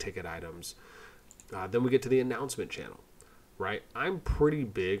big ticket items. Then we get to the announcement channel, right? I'm pretty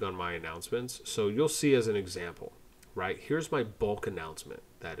big on my announcements. So you'll see as an example, right? Here's my bulk announcement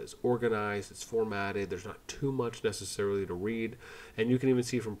that is organized, it's formatted, there's not too much necessarily to read, and you can even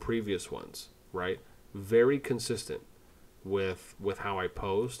see from previous ones, right? Very consistent with how I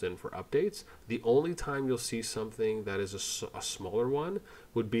post and for updates. The only time you'll see something that is a smaller one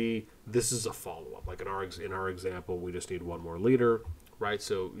would be, this is a follow-up. Like in our example, we just need one more leader, right?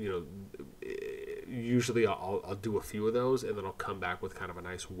 So, you know, usually I'll do a few of those, and then I'll come back with kind of a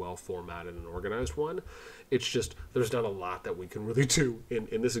nice, well-formatted and organized one. It's just, there's not a lot that we can really do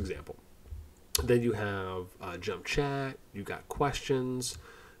in this example. Then you have jump chat, you got questions,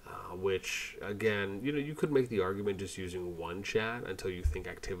 which, again, you know, you could make the argument just using one chat until you think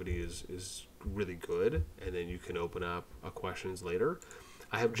activity is really good, and then you can open up questions later.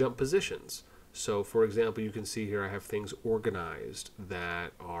 I have jump positions. So, for example, you can see here I have things organized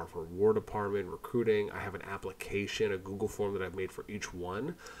that are for War Department, recruiting. I have an application, a Google form that I've made for each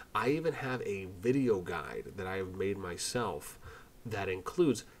one. I even have a video guide that I have made myself that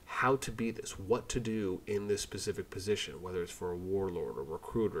includes how to be this, what to do in this specific position, whether it's for a warlord or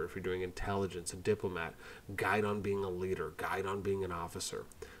recruiter, if you're doing intelligence, a diplomat, guide on being a leader, guide on being an officer.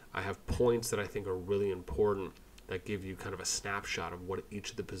 I have points that I think are really important that give you kind of a snapshot of what each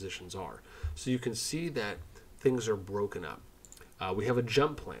of the positions are. So you can see that things are broken up. We have a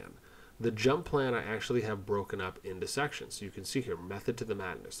jump plan. The jump plan I actually have broken up into sections. So you can see here, method to the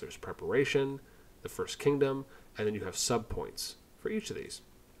madness. There's preparation, the first kingdom, and then you have subpoints for each of these.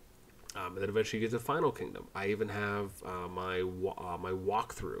 And then eventually you get to final kingdom. I even have my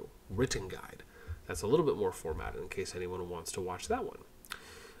walkthrough written guide. That's a little bit more formatted in case anyone wants to watch that one.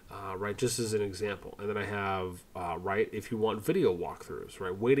 Right, just as an example. And then I have, right, if you want video walkthroughs,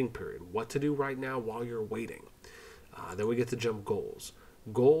 right, waiting period, what to do right now while you're waiting. Then we get to jump goals.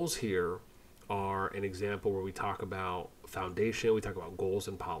 Goals here are an example where we talk about foundation, we talk about goals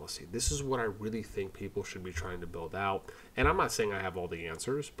and policy. This is what I really think people should be trying to build out. And I'm not saying I have all the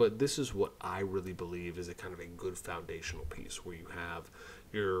answers, but this is what I really believe is a kind of a good foundational piece where you have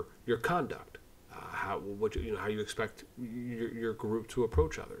your conduct. How you expect your group to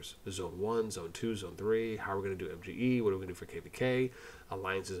approach others. Zone 1, Zone 2, Zone 3, how we're going to do MGE, what are we going to do for KVK,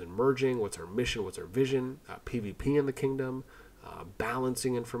 alliances and merging, what's our mission, what's our vision, PvP in the kingdom,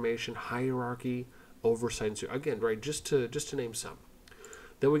 balancing information, hierarchy, oversight, and again, right, just to name some.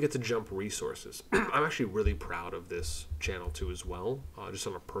 Then we get to jump resources. I'm actually really proud of this channel too as well, just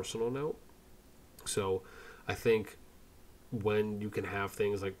on a personal note. So I think when you can have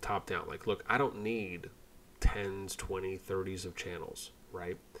things like top down, like, look, I don't need 10s, 20, 30s of channels,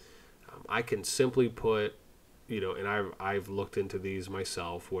 right? I can simply put, you know, and I've looked into these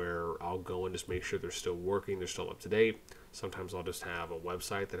myself where I'll go and just make sure they're still working, they're still up to date. Sometimes I'll just have a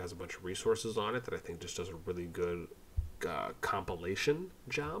website that has a bunch of resources on it that I think just does a really good compilation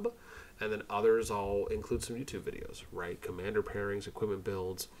job. And then others I'll include some YouTube videos, right? Commander pairings, equipment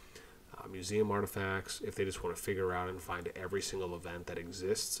builds, museum artifacts. If they just want to figure out and find every single event that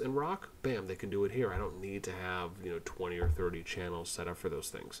exists in RoK, bam, they can do it here. I don't need to have, you know, 20 or 30 channels set up for those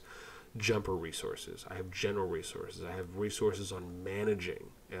things. Jumper resources. I have general resources. I have resources on managing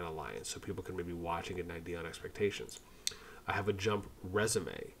an alliance so people can maybe watch and get an idea on expectations. I have a jump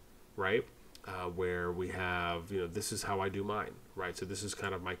resume, right? Where we have, you know, this is how I do mine, right? So this is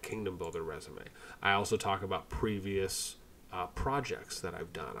kind of my kingdom builder resume. I also talk about previous projects that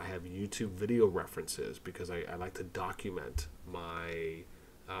I've done. I have YouTube video references because I like to document my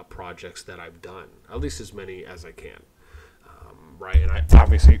projects that I've done, at least as many as I can. Right, and I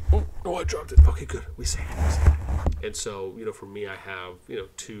obviously, oh, I dropped it. Okay, good. We saved it. And so, you know, for me, I have, you know,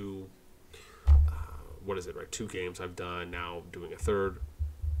 two games I've done, now doing a third,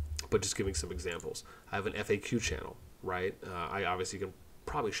 but just giving some examples. I have an FAQ channel, right? I obviously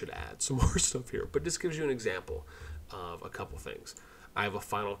probably should add some more stuff here, but this gives you an example of a couple things. I have a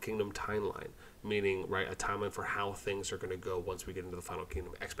Final Kingdom timeline, meaning, right, a timeline for how things are going to go once we get into the Final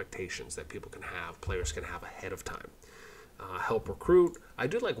Kingdom, expectations that people can have, players can have ahead of time. Help recruit. I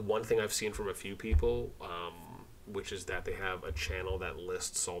do like one thing I've seen from a few people, which is that they have a channel that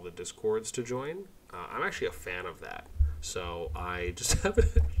lists all the Discords to join. I'm actually a fan of that, so I just haven't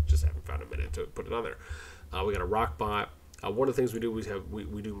found a minute to put it on there. We got a RoK bot. One of the things we do is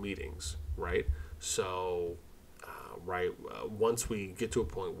we do meetings, right? So once we get to a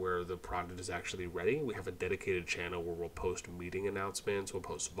point where the product is actually ready, we have a dedicated channel where we'll post meeting announcements, we'll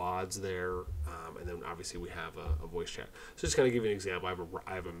post VODs there, and then obviously we have a voice chat. So just kind of give you an example,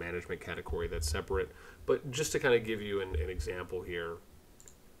 I have a management category that's separate, but just to kind of give you an example here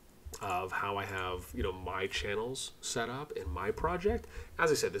of how I have, my channels set up in my project. As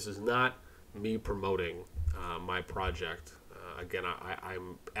I said, this is not me promoting my project. Again,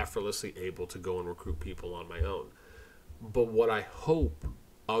 I'm effortlessly able to go and recruit people on my own. But what I hope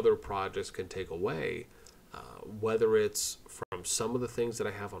other projects can take away, whether it's from some of the things that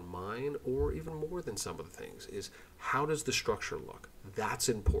I have on mine or even more than some of the things, is how does the structure look? That's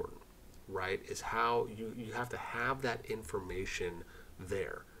important, right? Is how you have to have that information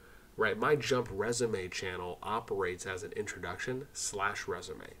there, right? My Jump Resume channel operates as an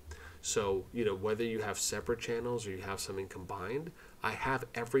introduction/resume. So, whether you have separate channels or you have something combined, I have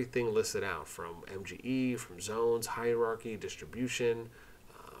everything listed out from MGE, from zones, hierarchy, distribution,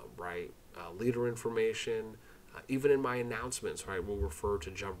 leader information. Even in my announcements, right, we'll refer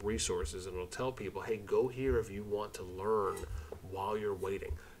to Jump Resources and it'll tell people, hey, go here if you want to learn while you're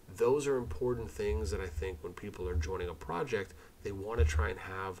waiting. Those are important things that I think when people are joining a project, they want to try and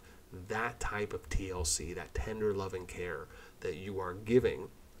have that type of TLC, that tender loving care that you are giving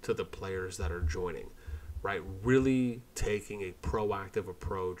to the players that are joining, right? Really taking a proactive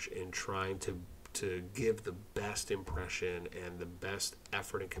approach in trying to give the best impression and the best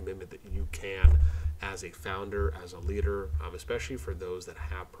effort and commitment that you can as a founder, as a leader, especially for those that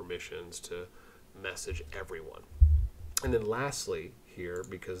have permissions to message everyone. And then lastly here,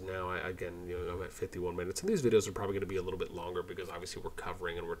 because now I'm at 51 minutes, and these videos are probably going to be a little bit longer because obviously we're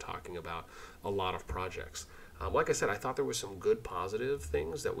covering and we're talking about a lot of projects. Like I said, I thought there were some good positive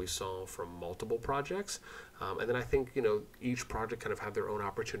things that we saw from multiple projects. And then I think, each project kind of have their own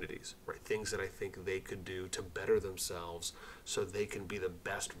opportunities, right? Things that I think they could do to better themselves so they can be the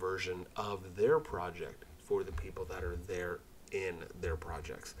best version of their project for the people that are there in their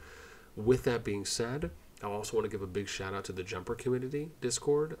projects. With that being said, I also want to give a big shout out to the Jumper Community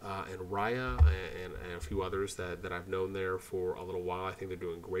Discord and Raya and a few others that I've known there for a little while. I think they're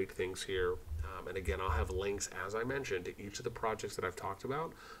doing great things here. And again, I'll have links, as I mentioned, to each of the projects that I've talked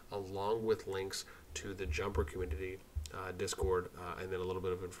about, along with links to the Jumper Community Discord, and then a little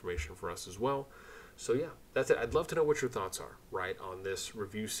bit of information for us as well. So yeah, that's it. I'd love to know what your thoughts are, right, on this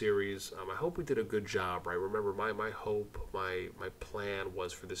review series. I hope we did a good job, right? Remember, my hope, my plan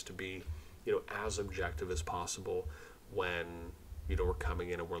was for this to be, as objective as possible when, we're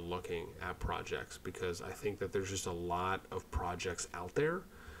coming in and we're looking at projects, because I think that there's just a lot of projects out there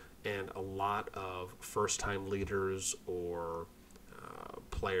and a lot of first-time leaders or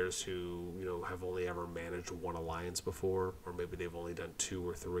players who, have only ever managed one alliance before, or maybe they've only done 2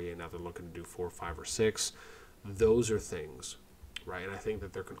 or 3 and now they're looking to do 4, 5, or 6. Those are things, right? And I think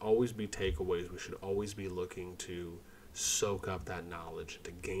that there can always be takeaways. We should always be looking to soak up that knowledge,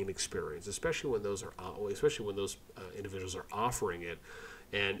 to gain experience, especially when those individuals are offering it,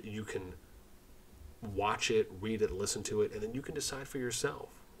 and you can watch it, read it, listen to it, and then you can decide for yourself,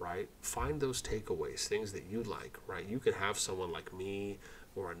 right? Find those takeaways, things that you like, right? You can have someone like me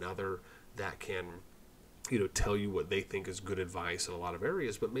or another that can, tell you what they think is good advice in a lot of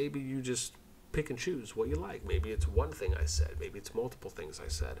areas, but maybe you just pick and choose what you like. Maybe it's one thing I said. Maybe it's multiple things I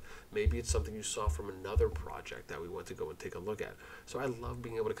said. Maybe it's something you saw from another project that we went to go and take a look at. So I love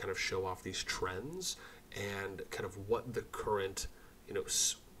being able to kind of show off these trends and kind of what the current,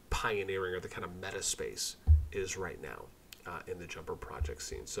 pioneering or the kind of meta space is right now in the Jumper project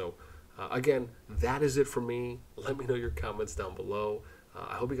scene. So again, that is it for me. Let me know your comments down below.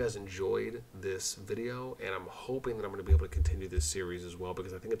 I hope you guys enjoyed this video, and I'm hoping that I'm going to be able to continue this series as well,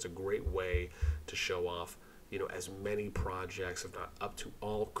 because I think it's a great way to show off, as many projects, if not up to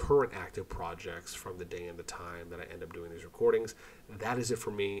all current active projects from the day and the time that I end up doing these recordings. That is it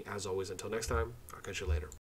for me. As always, until next time, I'll catch you later.